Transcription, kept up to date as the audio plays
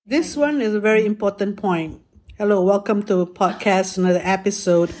This one is a very important point. Hello, welcome to a podcast, another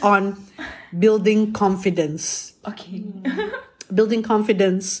episode on building confidence. Okay. Building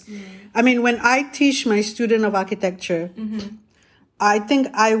confidence. I mean, when I teach my student of architecture, I think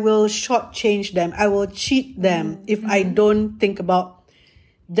I will shortchange them. I will cheat them if I don't think about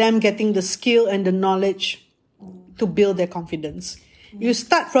them getting the skill and the knowledge to build their confidence. You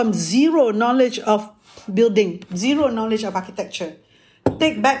start from zero knowledge of building, zero knowledge of architecture.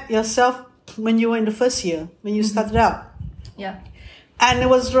 Take back yourself when you were in the first year, when you started out. Yeah. And it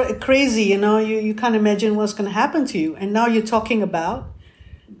was crazy, you can't imagine what's going to happen to you. And now you're talking about,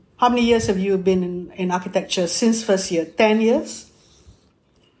 how many years have you been in architecture since first year? 10 years?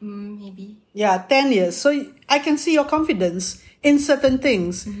 Maybe. Yeah, 10 years. So I can see your confidence in certain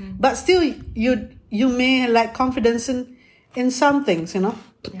things, but still you may lack confidence in some things,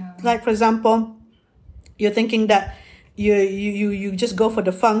 Yeah. Like, for example, you're thinking that you just go for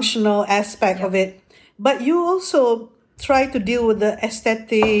the functional aspect of it, but you also try to deal with the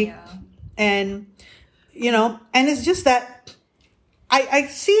aesthetic and and it's just that I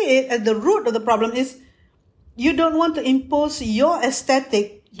see it as the root of the problem is you don't want to impose your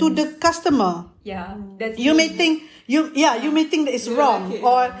aesthetic to the customer. Yeah. That's You may think you may think that it's wrong,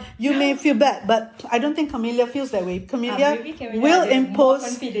 or you may feel bad, but I don't think Camellia feels that way. Camellia maybe Camellia will is more impose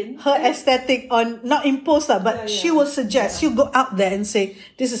confident. her aesthetic on, not impose her, but she will suggest. She'll go out there and say,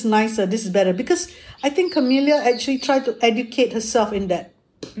 this is nicer, this is better. Because I think Camellia actually tried to educate herself in that.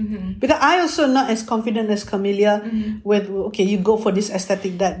 Because I also not as confident as Camellia with, okay, you go for this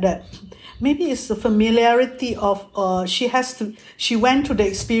aesthetic, that. Maybe it's the familiarity of, she went through the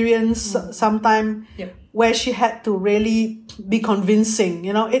experience sometime where she had to really be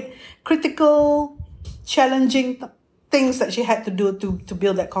convincing, critical, challenging things that she had to do to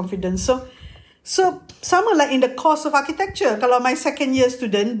build that confidence. So some are like in the course of architecture. Kalau my second year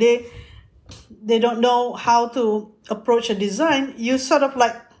student, they don't know how to approach a design. You sort of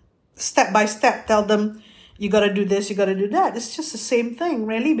like step by step tell them, you got to do this, you got to do that. It's just the same thing,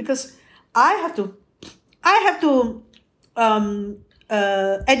 really, because I have to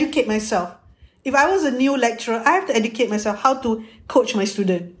educate myself. If I was a new lecturer, I have to educate myself how to coach my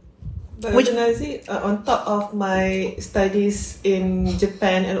student. But Nazi, on top of my studies in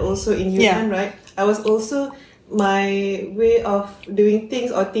Japan and also in UM, right? I was also, my way of doing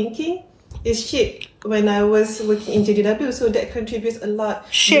things or thinking is shaped when I was working in JDW, so that contributes a lot.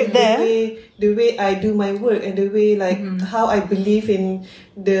 The way I do my work and the way how I believe in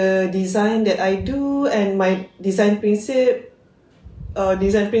the design that I do and my design principle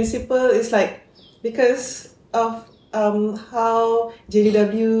is like because of how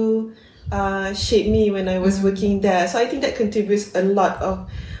JDW shaped me when I was working there. So I think that contributes a lot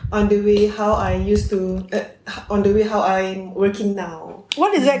on the way how I used to on the way how I'm working now.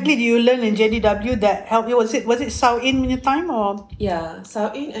 What exactly do you learn in JDW that helped you? Was it Sao In in your time or? Yeah,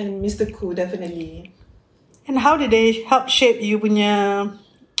 Sao In and Mr. Koo, definitely. And how did they help shape you punya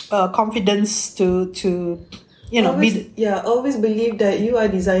confidence to always believe that you are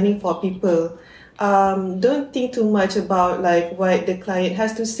designing for people. Don't think too much about like what the client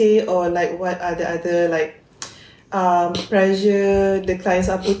has to say or like what are the other pressure the clients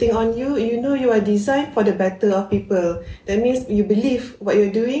are putting on you. You are designed for the better of people. That means you believe what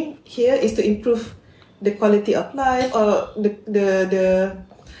you're doing here is to improve the quality of life or the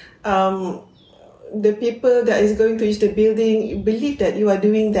people that is going to use the building. You believe that you are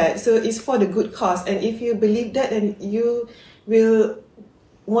doing that, so it's for the good cause. And if you believe that, then you will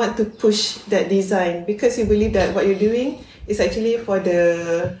want to push that design because you believe that what you're doing is actually for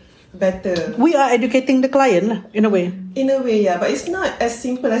the better. We are educating the client in a way. In a way, yeah, but it's not as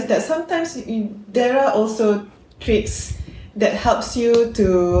simple as that. Sometimes there are also tricks that helps you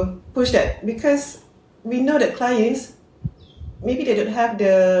to push that because we know that clients, maybe they don't have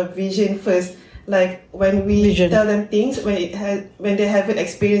the vision first. Like when we tell them things, when they haven't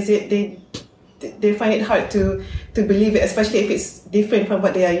experienced it, they find it hard to believe it, especially if it's different from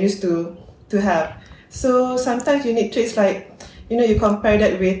what they are used to have. So sometimes you need tricks like, you compare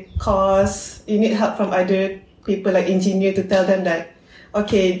that with cost. You need help from other people like engineer to tell them that,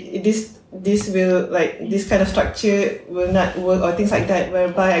 okay, this will this kind of structure will not work or things like that,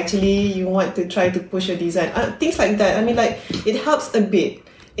 whereby actually you want to try to push your design. Things like that. I mean, it helps a bit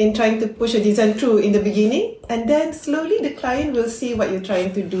in trying to push a design through in the beginning, and then slowly the client will see what you're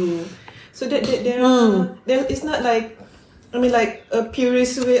trying to do. So that there it's not like, a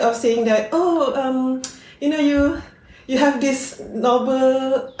purist way of saying that, you have this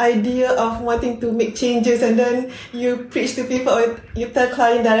noble idea of wanting to make changes and then you preach to people or you tell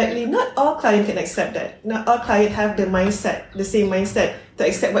client directly. Not all clients can accept that. Not all clients have the same mindset to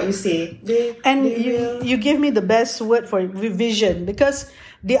accept what you say. And you give me the best word for it, vision, because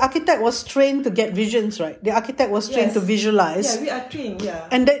the architect was trained to get visions, right? The architect was trained to visualize. Yeah, we are trained,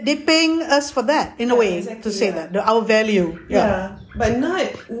 And they're paying us for that, in a way, exactly, to say that, our value. But not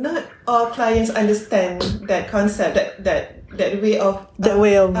all clients understand that concept, that way of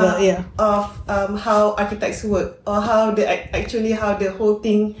how architects work, or how the whole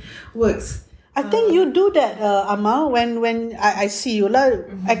thing works. I think you do that, Amal, when I see you lah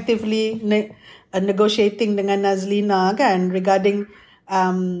actively negotiating dengan Nazlina kan, regarding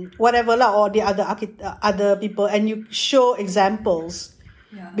whatever lah, or the other people, and you show examples.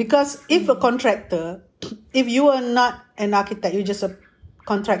 Because if a contractor, if you are not an architect, you're just a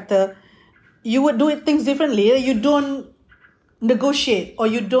contractor, you would do things differently. You don't negotiate, or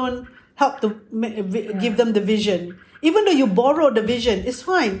you don't help to give them the vision. Even though you borrow the vision, it's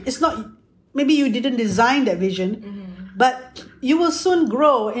fine. It's not, maybe you didn't design that vision, but you will soon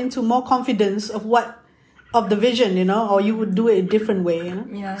grow into more confidence of the vision, or you would do it a different way,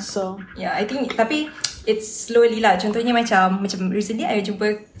 So I think, tapi it's slowly lah. Contohnya macam recently I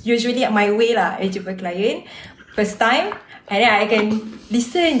jumpa, usually my way lah, I jumpa client first time, and then I can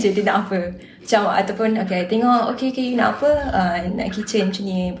listen je dia nak apa. Macam, ataupun okay, I tengok, okay you nak apa, nak kitchen macam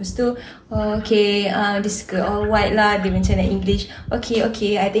ni, lepas tu dia suka all white lah, dia macam nak English,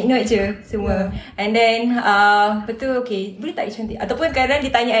 okay I take note je semua. And then lepas tu boleh tak cantik, ataupun kadang dia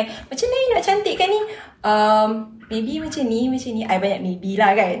tanya macam mana nak cantikkan ni, maybe macam ni, I banyak maybe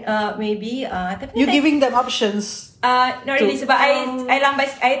lah kan, maybe tapi you giving them options. Not really, sebab I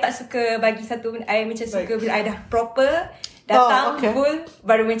lambat, I tak suka bagi satu, I macam suka bila I dah proper datang full,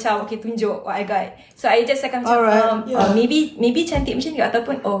 baru macam tunjuk what I got. So I just akan macam maybe cantik macam ni,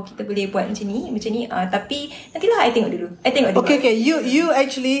 ataupun kita boleh buat macam ni, tapi nantilah I tengok dulu. Okay, you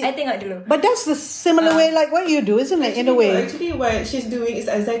actually, I tengok dulu. But that's the similar way like what you do, isn't it? In a way, actually what she's doing is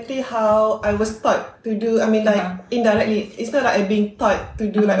exactly how I was taught to do. I mean, like indirectly, it's not like I'm being taught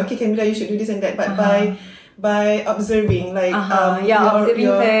to do like, okay Camilla, you should do this and that, but by observing, like observing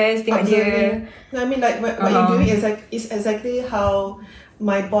first, tengok dia. No, I mean, like what you're doing is exactly how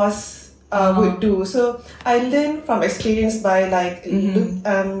my boss would do. So I learned from experience by like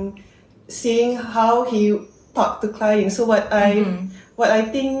seeing how he talk to clients. So what I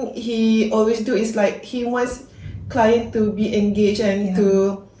think he always do is like he wants client to be engaged and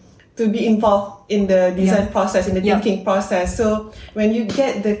to be involved in the design process, in the thinking process. So when you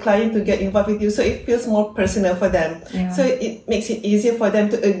get the client to get involved with you, so it feels more personal for them. So it makes it easier for them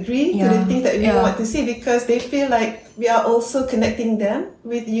to agree to the things that we want to see, because they feel like we are also connecting them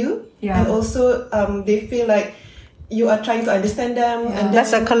with you, and also they feel like you are trying to understand them, and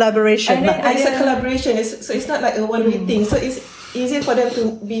that's a collaboration. And it's a collaboration. So it's not like a one-way thing. So it's easier for them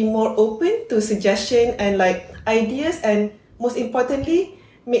to be more open to suggestion and like ideas, and most importantly,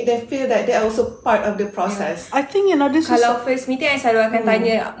 make them feel that they are also part of the process. I think this kalau first meeting I selalu akan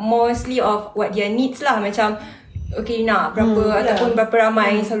tanya mostly of what their needs lah, macam okay nak berapa ataupun berapa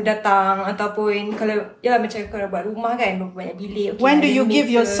ramai selalu datang, ataupun kalau macam kalau buat rumah kan berapa banyak bilik, when do you give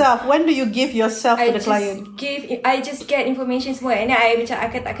yourself to the client? I just get information semua, and then I macam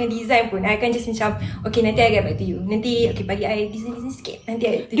akan takkan design pun, I akan just macam okay nanti I get back to you, nanti bagi I design sikit, nanti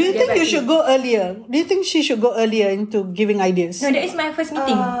I do you think you should go earlier? Do you think she should go earlier into giving ideas? No, that is my first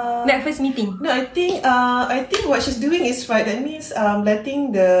meeting. No, I think what she's doing is right. That means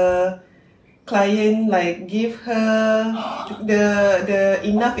letting the client like give her the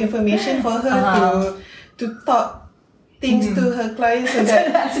enough information for her to talk things to her clients, so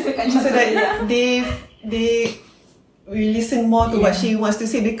that they will listen more to what she wants to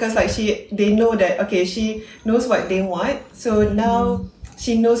say, because like they know that she knows what they want, so now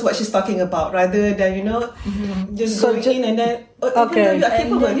she knows what she's talking about, rather than just going in and then you are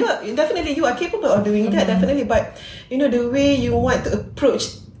capable. You are capable of doing that, definitely, but the way you want to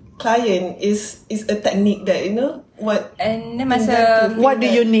approach client is a technique that what, and then masa what do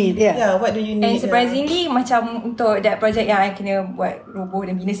you need, what do you need, and surprisingly macam untuk that project yang I kena buat roboh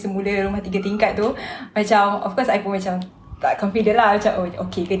dan bina semula rumah 3 tingkat tu, macam of course I pun macam tak confident lah, macam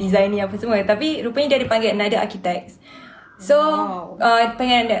okay ke design ni apa semua, tapi rupanya dia dipanggil another architects. So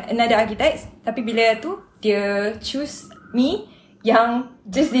panggil another architects, tapi bila tu dia choose me yang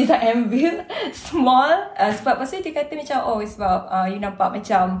just design and build small, sebab pasal dia kata macam sebab you nampak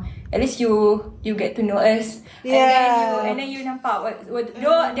macam at least you get to know us, and then you nampak what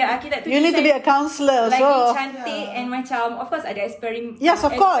the architect tu you need to be a counselor, lagi so cantik, and macam of course ada yes, of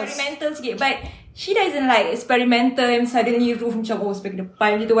course, experimental sikit, but she doesn't like experimental and suddenly roof macam sebagai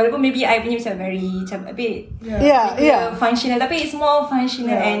depan gitu, walaupun maybe I punya macam very macam a bit functional, tapi it's more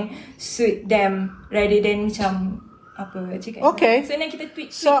functional and suit them rather than macam apa cakap. Okay. So then kita tweak.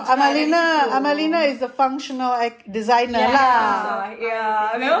 So Amalina is the functional designer lah.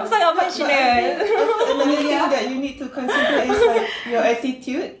 Yeah, memang sangat functional. Another thing that you need to consider is like your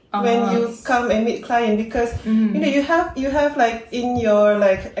attitude when you come and meet client, because you know you have like in your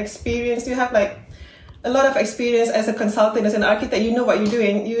like experience, you have like a lot of experience as a consultant, as an architect. You know what you're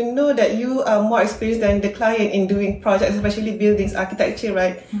doing. You know that you are more experienced than the client in doing projects, especially buildings, architecture,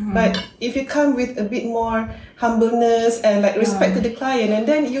 right? But if you come with a bit more humbleness and like respect to the client, and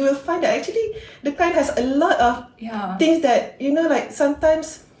then you will find that actually the client has a lot of things that, you know, like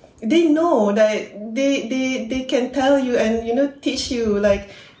sometimes they know that they can tell you and, you know, teach you, like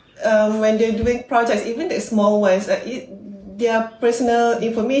when they're doing projects, even the small ones, their personal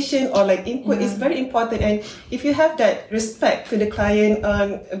information or like input is very important. And if you have that respect to the client,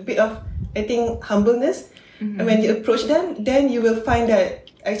 a bit of, I think, humbleness, and when you approach them, then you will find that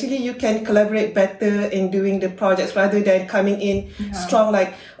actually you can collaborate better in doing the projects rather than coming in strong,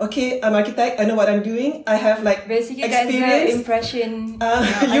 like, okay, I'm architect, I know what I'm doing, I have like basically experience. that's the impression.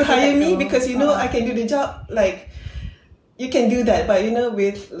 You hire me because you know I can do the job. Like, you can do that, but you know,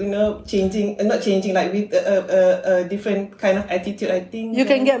 with, you know, not changing, like with a different kind of attitude, I think You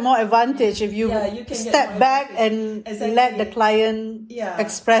can get more advantage if you, you can get step more back advantage. and let the client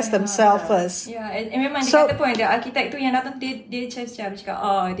express themselves first. Yeah, and memang dia kata pun, the architect tu yang datang, dia cakap,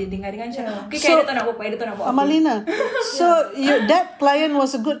 dia dengar macam, okay, dia tak nak buat apa, dia tak nak buat apa. Amalina, so that client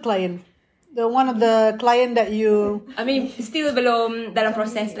was a good client. The one of the client that you... I mean, still belum dalam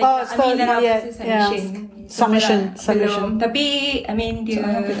proses. Like, still dalam not yet. proses submission. Submission. Belum. Tapi, I mean, dia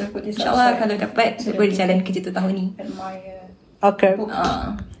insyaAllah kalau dapat, boleh jalan kerja tu tahun ni. Okay.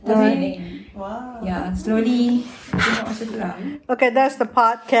 Tapi, yeah, slowly. Tengok macam tu lah. Okay, that's the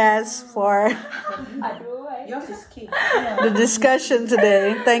podcast for yours is key. the discussion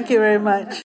today. Thank you very much.